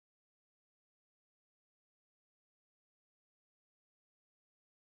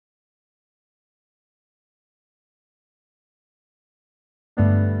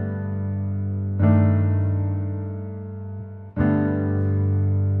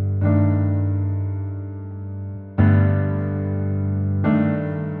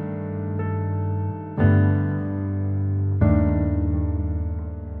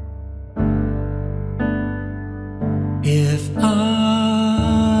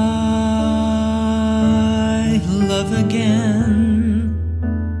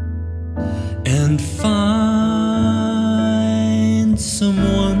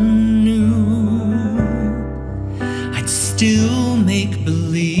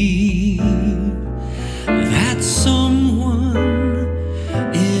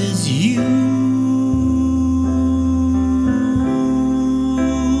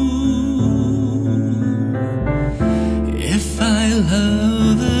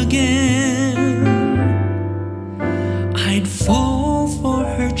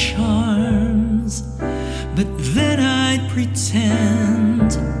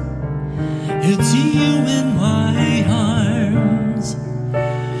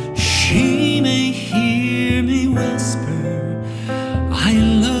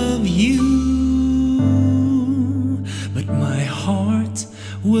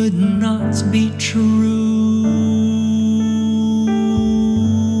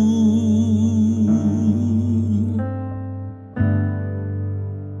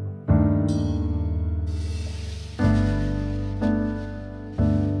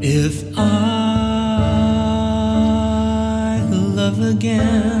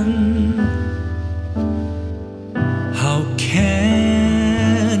How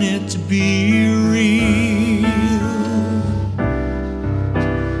can it be real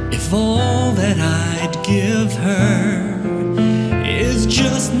if all that I'd give her is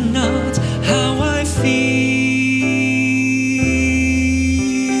just not how I feel?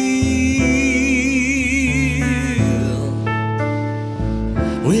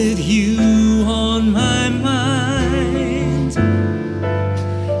 With you on my mind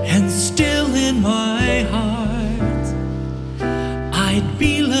and still in my heart, I'd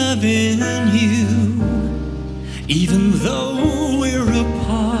be loving you even though we're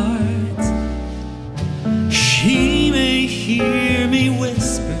apart. She may hear me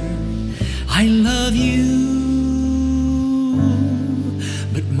whisper, I love you,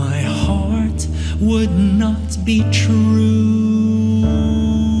 but my heart would not be true.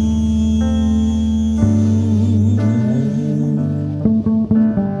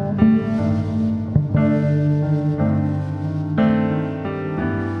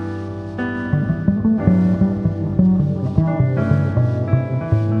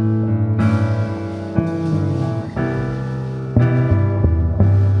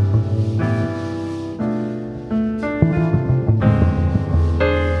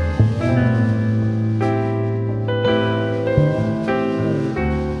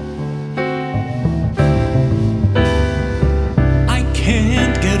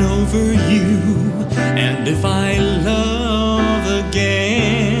 Over you, and if I love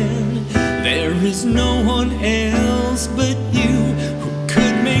again, there is no one else